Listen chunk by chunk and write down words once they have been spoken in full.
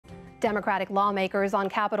Democratic lawmakers on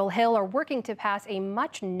Capitol Hill are working to pass a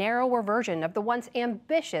much narrower version of the once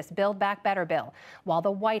ambitious Build Back Better bill, while the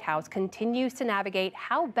White House continues to navigate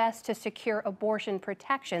how best to secure abortion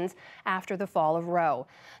protections after the fall of Roe.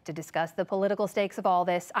 To discuss the political stakes of all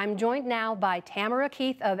this, I'm joined now by Tamara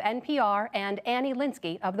Keith of NPR and Annie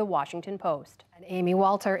Linskey of The Washington Post. And Amy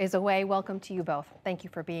Walter is away. Welcome to you both. Thank you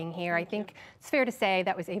for being here. I think it's fair to say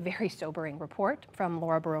that was a very sobering report from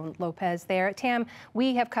Laura Barone Lopez there. Tam,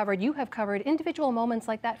 you have covered individual moments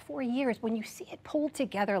like that for years. When you see it pulled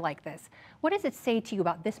together like this, what does it say to you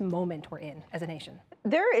about this moment we're in as a nation?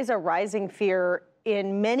 There is a rising fear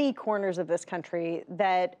in many corners of this country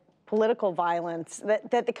that political violence,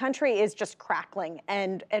 that the country is just crackling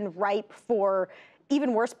and ripe for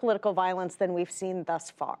even worse political violence than we've seen thus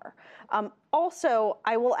far. Also,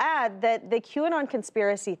 I will add that the QAnon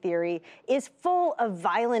conspiracy theory is full of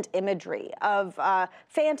violent imagery, of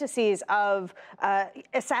fantasies of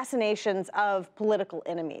assassinations of political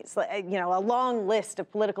enemies, a long list of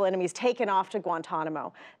political enemies taken off to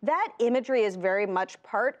Guantanamo. That imagery is very much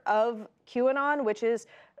part of QAnon, which is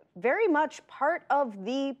very much part of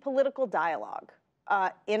the political dialogue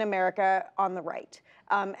in America on the right.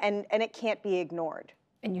 And it can't be ignored.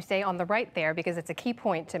 And you say on the right there because it's a key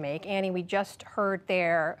point to make. Annie, we just heard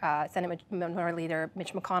there Senate Minority Leader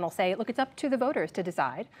Mitch McConnell say, look, it's up to the voters to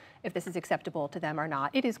decide if this is acceptable to them or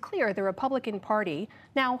not. It is clear the Republican Party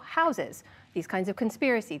now houses these kinds of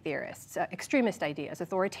conspiracy theorists, extremist ideas,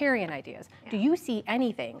 authoritarian ideas. Yeah. Do you see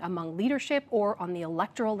anything among leadership or on the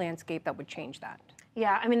electoral landscape that would change that?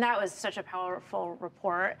 Yeah, I mean, that was such a powerful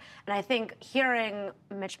report. And I think hearing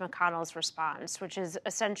Mitch McConnell's response, which is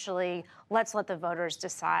essentially, let's let the voters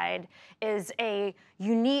decide, is a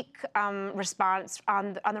unique response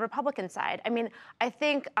on the Republican side. I mean, I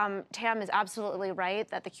think Tam is absolutely right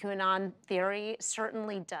that the QAnon theory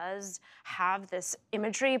certainly does have this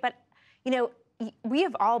imagery. But, we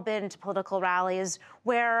have all been to political rallies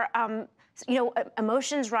where,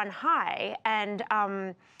 emotions run high and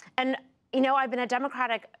I've been at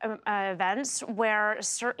Democratic events where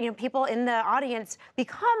people in the audience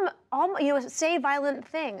become, say violent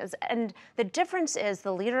things. And the difference is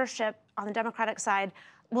the leadership on the Democratic side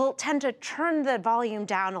will tend to turn the volume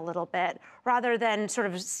down a little bit rather than sort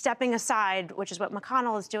of stepping aside, which is what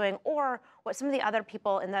McConnell is doing, or what some of the other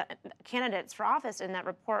people in the candidates for office in that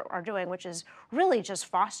report are doing, which is really just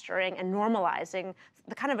fostering and normalizing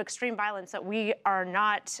the kind of extreme violence that we are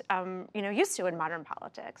not, used to in modern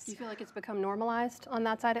politics. Do you feel like it's become normalized on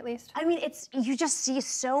that side, at least? I mean, you just see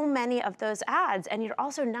so many of those ads, and you're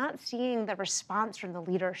also not seeing the response from the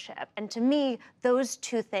leadership. And to me, those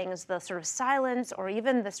two things, the sort of silence or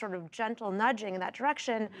even the sort of gentle nudging in that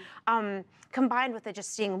direction, combined with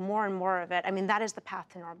just seeing more and more of it, I mean, that is the path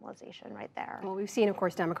to normalization right there. Well, we've seen, of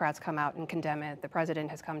course, Democrats come out and condemn it. The president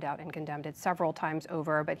has come out and condemned it several times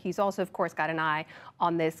over, but he's also, of course, got an eye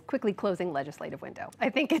on this quickly closing legislative window. I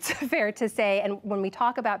think it's fair to say, and when we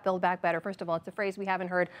talk about Build Back Better, first of all, it's a phrase we haven't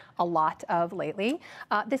heard a lot of lately.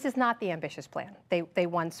 This is not the ambitious plan they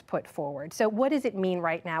once put forward. So what does it mean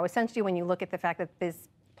right now? Essentially, when you look at the fact that this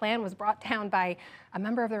plan was brought down by a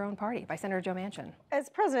member of their own party, by Senator Joe Manchin. As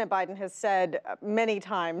President Biden has said many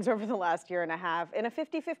times over the last year and a half, in a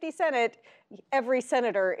 50-50 Senate, every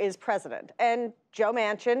senator is president. And Joe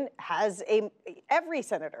Manchin has every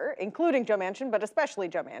senator, including Joe Manchin, but especially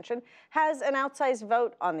Joe Manchin, has an outsized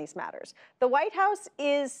vote on these matters. The White House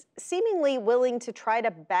is seemingly willing to try to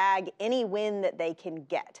bag any win that they can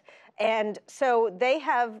get. And so they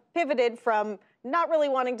have pivoted from not really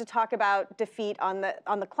wanting to talk about defeat on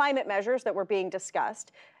the climate measures that were being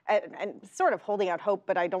discussed, and sort of holding out hope,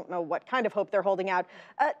 but I don't know what kind of hope they're holding out,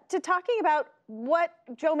 to talking about what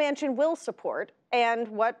Joe Manchin will support and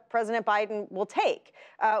what President Biden will take,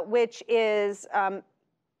 which is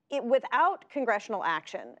without congressional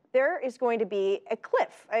action, there is going to be a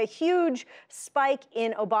cliff, a huge spike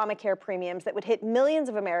in Obamacare premiums that would hit millions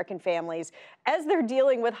of American families as they're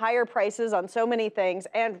dealing with higher prices on so many things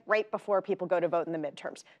and right before people go to vote in the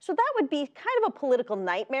midterms. So that would be kind of a political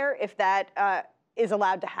nightmare if that is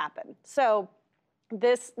allowed to happen. So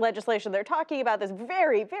this legislation they're talking about, this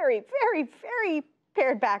very, very, very, very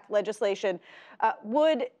pared back legislation,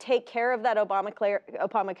 would take care of that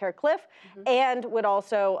Obamacare cliff, and would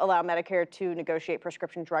also allow Medicare to negotiate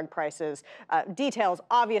prescription drug prices. Details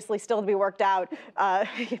obviously still to be worked out.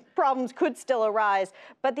 Problems could still arise.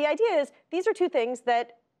 But the idea is these are two things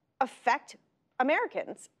that affect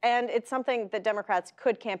Americans, and it's something that Democrats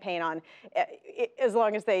could campaign on as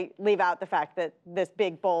long as they leave out the fact that this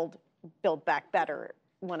big, bold Build Back Better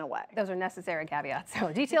went away. Those are necessary caveats.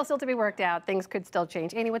 So details still to be worked out. Things could still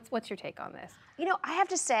change. Annie, what's your take on this? You know, I have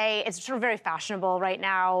to say it's sort of very fashionable right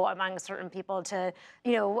now among certain people to,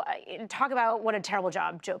 talk about what a terrible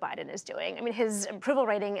job Joe Biden is doing. I mean, his approval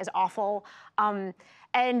rating is awful.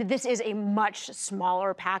 And this is a much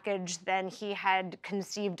smaller package than he had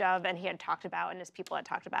conceived of and he had talked about and his people had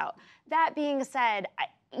talked about. That being said,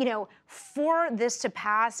 for this to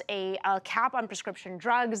pass a cap on prescription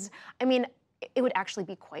drugs, I mean, it would actually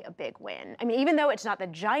be quite a big win. I mean, even though it's not the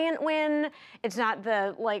giant win, it's not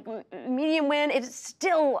the medium win, it's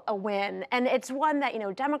still a win. And it's one that,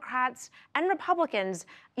 Democrats and Republicans,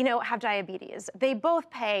 have diabetes. They both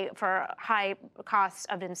pay for high costs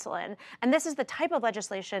of insulin. And this is the type of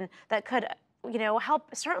legislation that could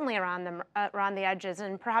help certainly around the edges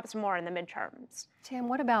and perhaps more in the midterms. Tim,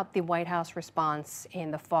 what about the White House response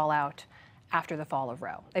in the fallout after the fall of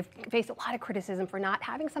Roe? They've faced a lot of criticism for not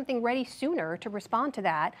having something ready sooner to respond to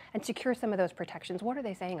that and secure some of those protections. What are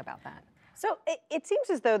they saying about that? So it seems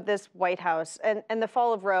as though this White House, and the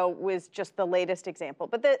fall of Roe was just the latest example,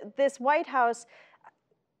 but this White House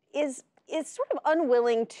is sort of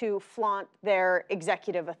unwilling to flaunt their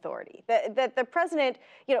executive authority. That the president,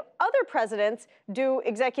 other presidents do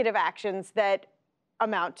executive actions that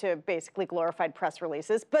amount to basically glorified press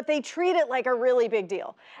releases, but they treat it like a really big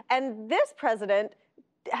deal. And this president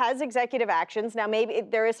has executive actions. Now, maybe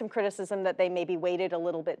there is some criticism that they maybe waited a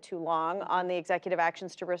little bit too long on the executive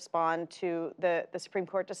actions to respond to the Supreme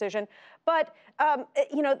Court decision. But,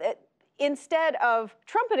 instead of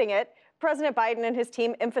trumpeting it, President Biden and his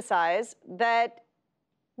team emphasize that,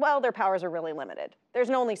 well, their powers are really limited. There's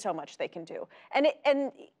only so much they can do. And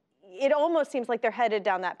it almost seems like they're headed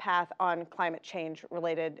down that path on climate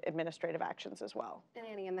change-related administrative actions as well. And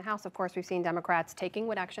Annie, in the House, of course, we've seen Democrats taking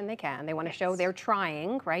what action they can. They want to show they're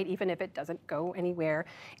trying, right, even if it doesn't go anywhere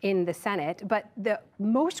in the Senate. But the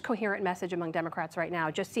most coherent message among Democrats right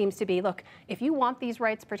now just seems to be, look, if you want these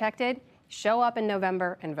rights protected, show up in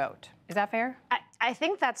November and vote. Is that fair? I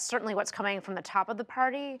think that's certainly what's coming from the top of the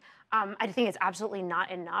party. I think it's absolutely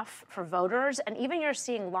not enough for voters. And even you're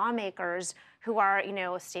seeing lawmakers who are,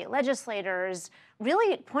 state legislators,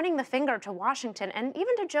 really pointing the finger to Washington and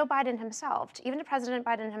even to Joe Biden himself, even to President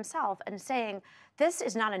Biden himself, and saying, this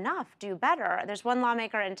is not enough, do better. There's one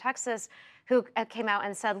lawmaker in Texas who came out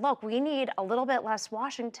and said, look, we need a little bit less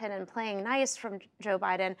Washington and playing nice from Joe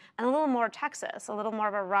Biden and a little more Texas, a little more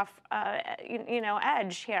of a rough,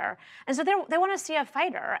 edge here. And so they want to see a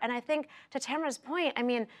fighter. And I think to Tamara's point, I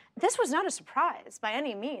mean, this was not a surprise by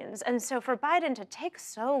any means. And so for Biden to take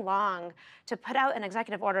so long to put out an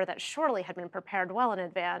executive order that surely had been prepared well in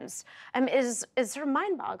advance is sort of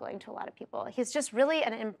mind-boggling to a lot of people. He's just really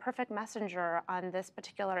an imperfect messenger on this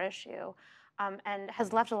particular issue. And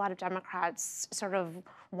has left a lot of Democrats sort of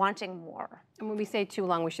wanting more. And when we say too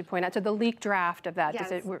long, we should point out, so the leaked draft of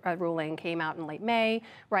that ruling came out in late May,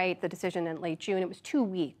 right? The decision in late June. It was 2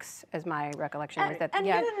 weeks, as my recollection was. And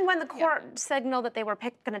even when the court signaled that they were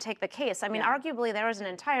going to take the case, I mean, arguably there was an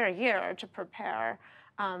entire year to prepare.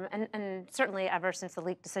 And certainly ever since the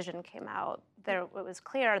leaked decision came out, it was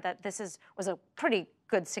clear that this was a pretty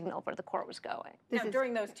good signal where the court was going. Now,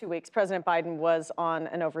 during those 2 weeks, President Biden was on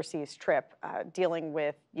an overseas trip dealing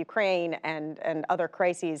with Ukraine and other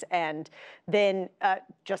crises. And then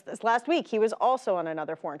just this last week, he was also on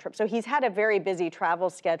another foreign trip. So he's had a very busy travel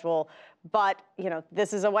schedule. But,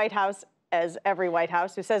 this is a White House, as every White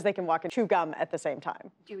House, who says they can walk and chew gum at the same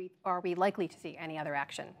time. Are we likely to see any other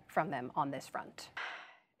action from them on this front?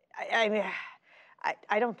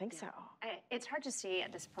 I don't think so. It's hard to see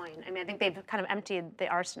at this point. I mean, I think they've kind of emptied the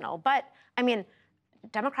arsenal. But, I mean,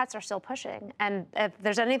 Democrats are still pushing. And if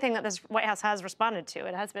there's anything that this White House has responded to,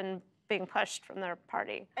 it has been being pushed from their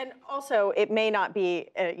party. And also, it may not be,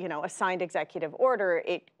 a signed executive order.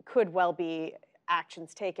 It could well be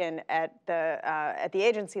actions taken at the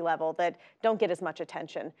agency level that don't get as much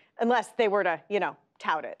attention, unless they were to,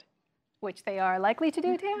 tout it. Which they are likely to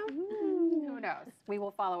do, Tam? Who knows? We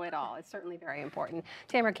will follow it all. It's certainly very important.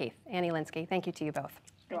 Tamara, Keith, Annie Linskey, thank you to you both.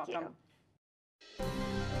 You're welcome.